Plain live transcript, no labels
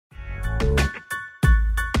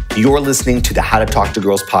You're listening to the How to Talk to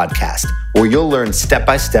Girls podcast, where you'll learn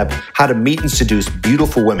step-by-step how to meet and seduce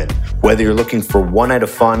beautiful women, whether you're looking for one night of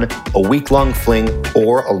fun, a week-long fling,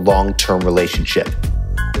 or a long-term relationship.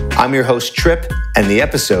 I'm your host, Trip, and the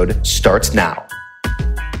episode starts now.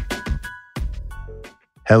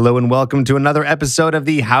 Hello and welcome to another episode of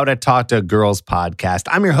the How to Talk to Girls podcast.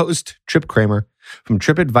 I'm your host, Trip Kramer from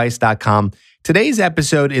tripadvice.com. Today's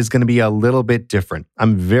episode is going to be a little bit different.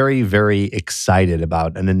 I'm very, very excited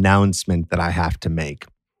about an announcement that I have to make.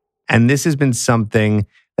 And this has been something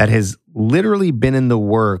that has literally been in the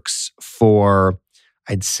works for,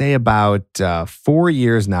 I'd say, about 4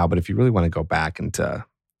 years now. But if you really want to go back into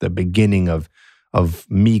the beginning of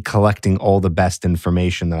me collecting all the best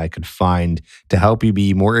information that I could find to help you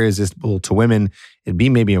be more irresistible to women, it'd be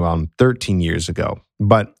maybe around 13 years ago.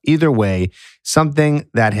 But either way, something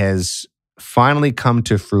that has finally come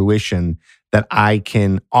to fruition that I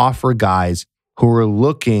can offer guys who are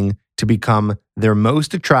looking to become their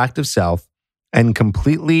most attractive self and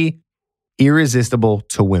completely irresistible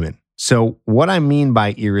to women. So what I mean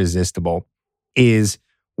by irresistible is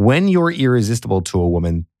when you're irresistible to a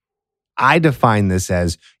woman, I define this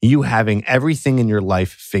as you having everything in your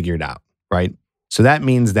life figured out, right? So that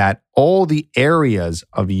means that all the areas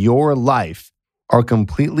of your life are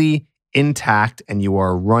completely intact and you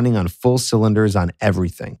are running on full cylinders on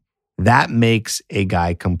everything. That makes a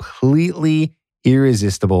guy completely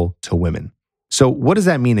irresistible to women. So what does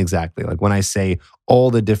that mean exactly? Like when I say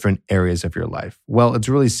all the different areas of your life? Well, it's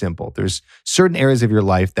really simple. There's certain areas of your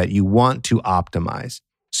life that you want to optimize.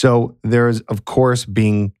 So there's, of course,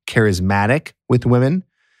 being charismatic with women.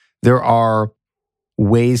 There are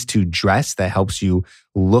ways to dress that helps you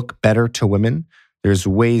look better to women. There's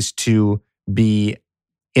ways to be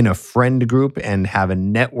in a friend group and have a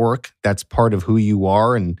network that's part of who you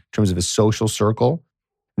are in terms of a social circle.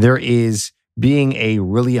 There is being a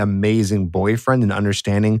really amazing boyfriend and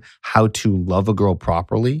understanding how to love a girl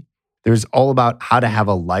properly. There's all about how to have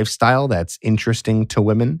a lifestyle that's interesting to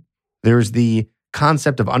women. There's the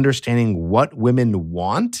concept of understanding what women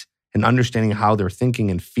want and understanding how they're thinking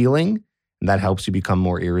and feeling. And that helps you become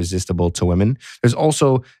more irresistible to women. There's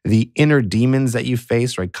also the inner demons that you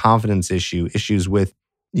face, right? Confidence issues with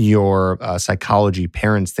your psychology,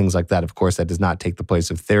 parents, things like that. Of course, that does not take the place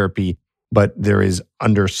of therapy, but there is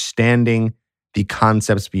understanding the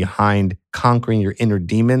concepts behind conquering your inner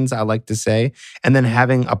demons, I like to say, and then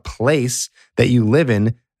having a place that you live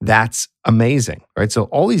in that's amazing, right? So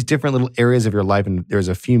all these different little areas of your life, and there's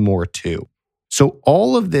a few more too. So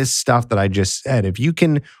all of this stuff that I just said, if you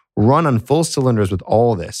can run on full cylinders with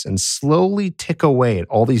all this and slowly tick away at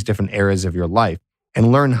all these different areas of your life, and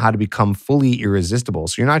learn how to become fully irresistible.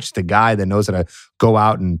 So you're not just a guy that knows how to go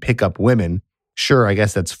out and pick up women. Sure, I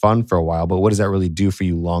guess that's fun for a while, but what does that really do for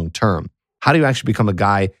you long term? How do you actually become a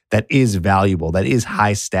guy that is valuable, that is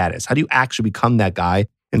high status? How do you actually become that guy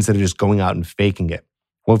instead of just going out and faking it?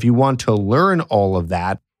 Well, if you want to learn all of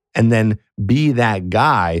that and then be that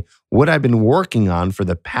guy, what I've been working on for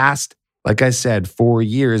the past, like I said, 4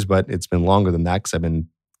 years, but it's been longer than that because I've been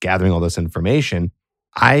gathering all this information.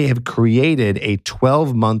 I have created a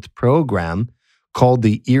 12-month program called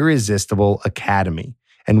the Irresistible Academy.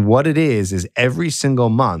 And what it is every single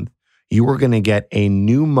month, you are going to get a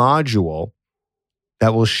new module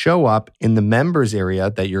that will show up in the members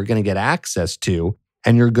area that you're going to get access to.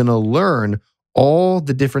 And you're going to learn all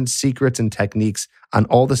the different secrets and techniques on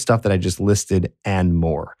all the stuff that I just listed and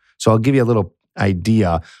more. So I'll give you a little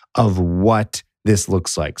idea of what this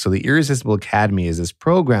looks like. So the Irresistible Academy is this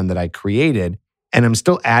program that I created, and I'm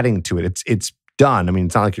still adding to it. It's done. I mean,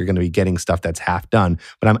 it's not like you're going to be getting stuff that's half done,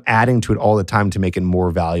 but I'm adding to it all the time to make it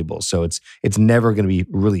more valuable. So it's never going to be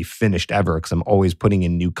really finished ever because I'm always putting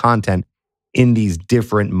in new content in these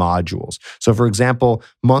different modules. So for example,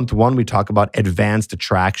 month 1, we talk about advanced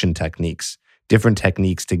attraction techniques, different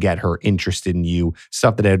techniques to get her interested in you,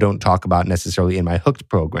 stuff that I don't talk about necessarily in my Hooked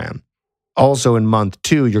program. Also in month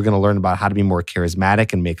 2, you're going to learn about how to be more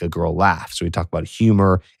charismatic and make a girl laugh. So we talk about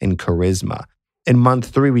humor and charisma. In month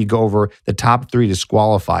 3, we go over the top 3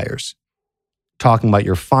 disqualifiers, talking about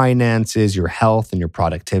your finances, your health, and your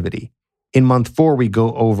productivity. In month 4, we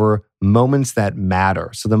go over moments that matter.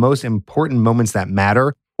 So the most important moments that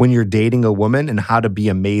matter when you're dating a woman and how to be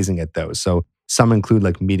amazing at those. So some include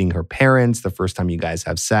like meeting her parents, the first time you guys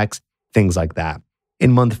have sex, things like that.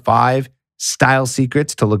 In month 5, style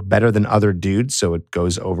secrets to look better than other dudes. So it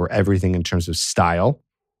goes over everything in terms of style.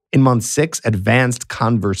 In month 6, advanced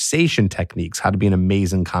conversation techniques, how to be an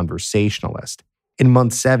amazing conversationalist. In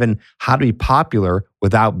month 7, how to be popular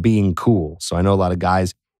without being cool. So I know a lot of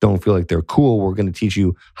guys don't feel like they're cool. We're going to teach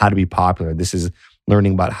you how to be popular. This is,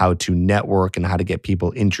 learning about how to network and how to get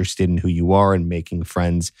people interested in who you are and making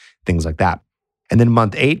friends, things like that. And then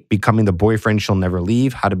month 8, becoming the boyfriend she'll never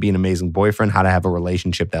leave, how to be an amazing boyfriend, how to have a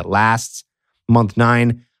relationship that lasts. Month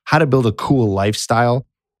 9, how to build a cool lifestyle.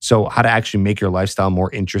 So how to actually make your lifestyle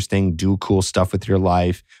more interesting, do cool stuff with your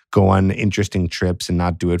life, go on interesting trips and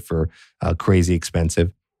not do it for crazy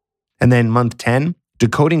expensive. And then month 10,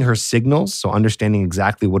 decoding her signals. So understanding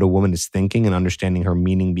exactly what a woman is thinking and understanding her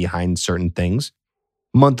meaning behind certain things.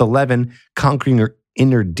 Month 11, conquering your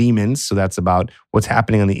inner demons. So that's about what's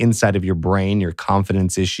happening on the inside of your brain, your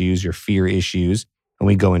confidence issues, your fear issues. And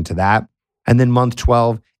we go into that. And then month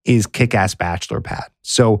 12 is Kick-Ass Bachelor Pad.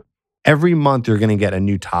 So every month you're going to get a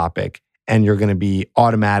new topic and you're going to be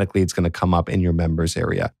automatically, it's going to come up in your members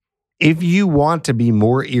area. If you want to be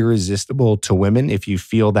more irresistible to women, if you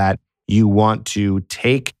feel that you want to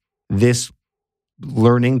take this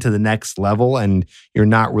learning to the next level and you're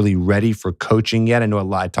not really ready for coaching yet.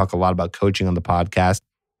 I talk a lot about coaching on the podcast.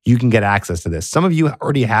 You can get access to this. Some of you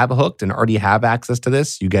already have Hooked and already have access to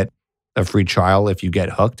this. You get a free trial if you get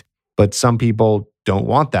Hooked, but some people don't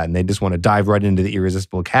want that and they just want to dive right into the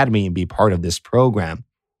Irresistible Academy and be part of this program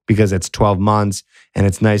because it's 12 months and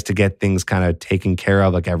it's nice to get things kind of taken care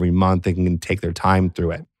of like every month. They can take their time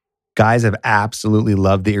through it. Guys have absolutely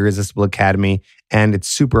loved the Irresistible Academy and it's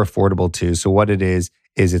super affordable too. So what it is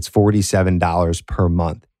it's $47 per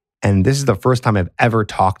month. And this is the first time I've ever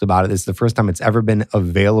talked about it. This is the first time it's ever been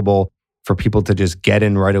available for people to just get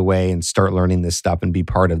in right away and start learning this stuff and be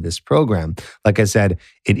part of this program. Like I said,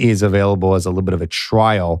 it is available as a little bit of a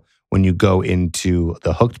trial when you go into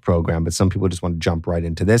the Hooked program, but some people just want to jump right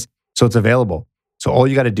into this. So it's available. So all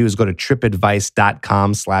you got to do is go to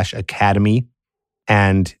tripadvice.com/academy.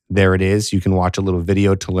 And there it is. You can watch a little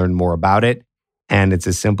video to learn more about it. And it's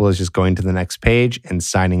as simple as just going to the next page and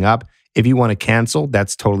signing up. If you want to cancel,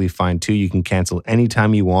 that's totally fine too. You can cancel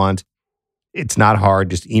anytime you want. It's not hard.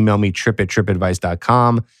 Just email me,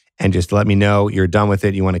 trip@tripadvice.com, and just let me know you're done with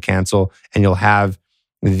it. You want to cancel, and you'll have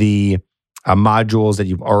the modules that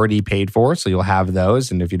you've already paid for. So you'll have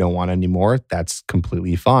those. And if you don't want any more, that's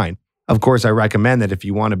completely fine. Of course, I recommend that if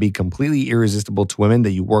you want to be completely irresistible to women,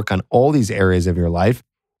 that you work on all these areas of your life.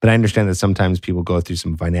 But I understand that sometimes people go through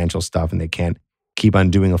some financial stuff and they can't keep on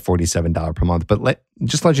doing a $47 per month. But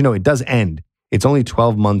just let you know, it does end. It's only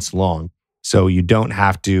 12 months long. So you don't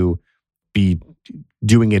have to be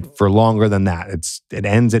doing it for longer than that. It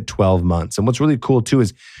ends at 12 months. And what's really cool too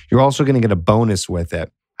is you're also going to get a bonus with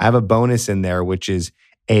it. I have a bonus in there, which is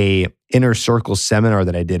a inner circle seminar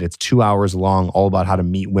that I did. It's 2 hours long, all about how to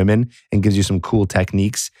meet women and gives you some cool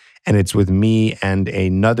techniques. And it's with me and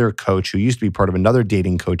another coach who used to be part of another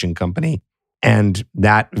dating coaching company. And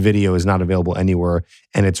that video is not available anywhere.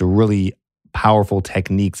 And it's really powerful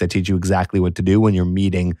techniques that teach you exactly what to do when you're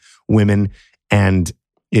meeting women. And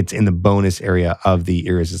it's in the bonus area of the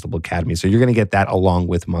Irresistible Academy. So you're going to get that along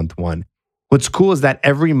with month 1. What's cool is that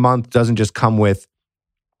every month doesn't just come with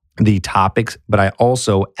the topics, but I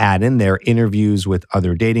also add in there interviews with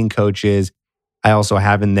other dating coaches. I also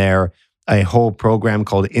have in there a whole program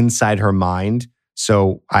called Inside Her Mind.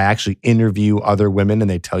 So I actually interview other women and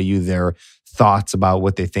they tell you their thoughts about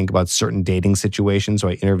what they think about certain dating situations. So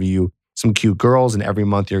I interview some cute girls, and every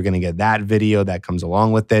month you're going to get that video that comes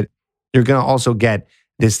along with it. You're going to also get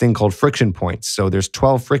this thing called friction points. So there's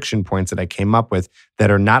 12 friction points that I came up with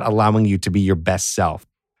that are not allowing you to be your best self.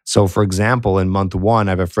 So for example, in month 1,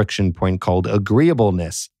 I have a friction point called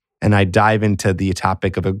agreeableness. And I dive into the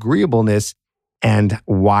topic of agreeableness and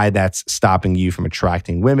why that's stopping you from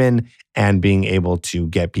attracting women and being able to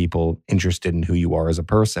get people interested in who you are as a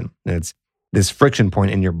person. And it's this friction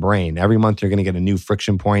point in your brain. Every month, you're going to get a new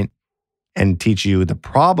friction point and teach you the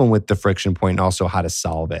problem with the friction point and also how to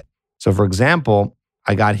solve it. So for example,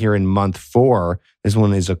 I got here in month 4. This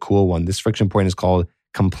one is a cool one. This friction point is called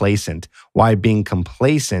complacent. Why being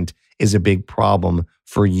complacent is a big problem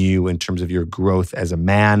for you in terms of your growth as a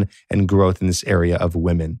man and growth in this area of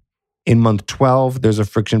women. In month 12, there's a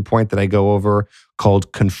friction point that I go over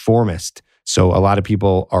called conformist. So a lot of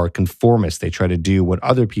people are conformists. They try to do what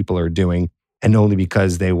other people are doing and only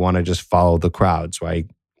because they want to just follow the crowd. So I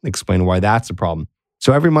explain why that's a problem.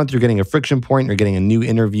 So every month you're getting a friction point, you're getting a new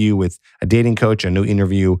interview with a dating coach, a new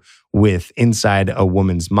interview with Inside a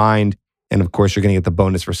Woman's Mind. And of course, you're going to get the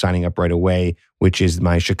bonus for signing up right away, which is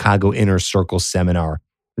my Chicago Inner Circle seminar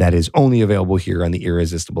that is only available here on the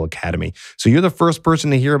Irresistible Academy. So you're the first person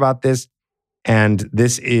to hear about this. And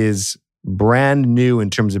this is brand new in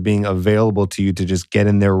terms of being available to you to just get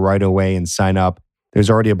in there right away and sign up. There's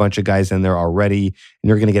already a bunch of guys in there already, and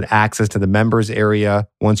you're going to get access to the members area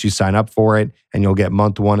once you sign up for it, and you'll get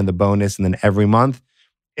month 1 in the bonus. And then every month,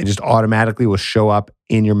 It just automatically will show up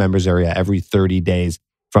in your members area every 30 days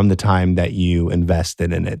from the time that you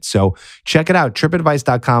invested in it. So check it out,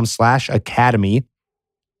 tripadvice.com/academy.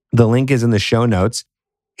 The link is in the show notes.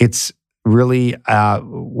 It's really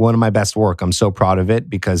one of my best work. I'm so proud of it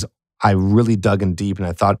because I really dug in deep and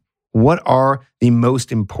I thought, what are the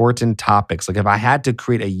most important topics? Like if I had to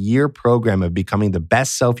create a year program of becoming the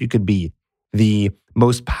best self you could be, the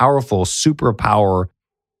most powerful superpower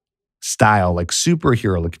style, like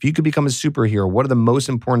superhero, like if you could become a superhero, what are the most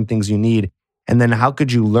important things you need? And then how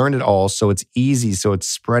could you learn it all so it's easy, so it's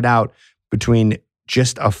spread out between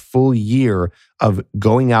just a full year of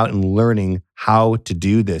going out and learning how to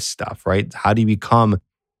do this stuff, right? How do you become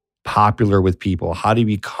popular with people? How do you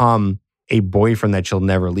become a boyfriend that you'll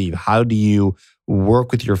never leave? How do you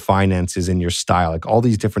work with your finances and your style? Like all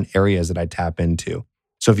these different areas that I tap into.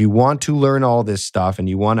 So if you want to learn all this stuff and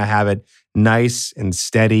you want to have it nice and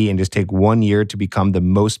steady and just take 1 year to become the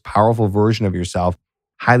most powerful version of yourself,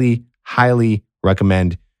 highly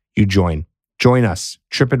recommend you join. Join us.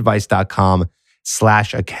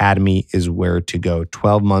 tripadvice.com/academy is where to go.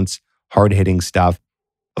 12 months, hard-hitting stuff.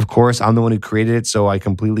 Of course, I'm the one who created it, so I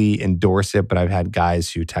completely endorse it, but I've had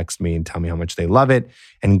guys who text me and tell me how much they love it,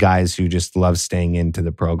 and guys who just love staying into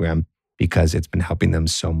the program because it's been helping them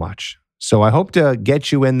so much. So I hope to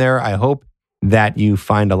get you in there. I hope that you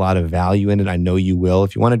find a lot of value in it. I know you will.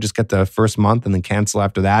 If you want to just get the first month and then cancel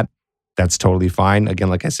after that, that's totally fine. Again,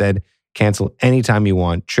 like I said, cancel anytime you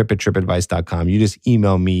want, tripadvice.com. You just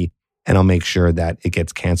email me and I'll make sure that it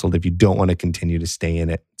gets canceled if you don't want to continue to stay in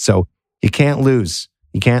it. So you can't lose.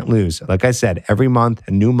 You can't lose. Like I said, every month,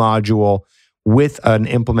 a new module with an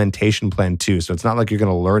implementation plan too. So it's not like you're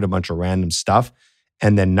going to learn a bunch of random stuff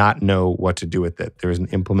and then not know what to do with it. There's an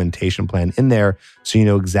implementation plan in there so you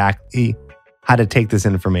know exactly how to take this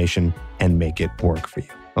information and make it work for you.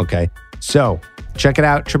 Okay? So check it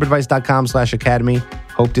out, tripadvice.com/academy.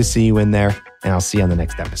 Hope to see you in there, and I'll see you on the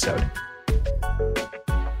next episode.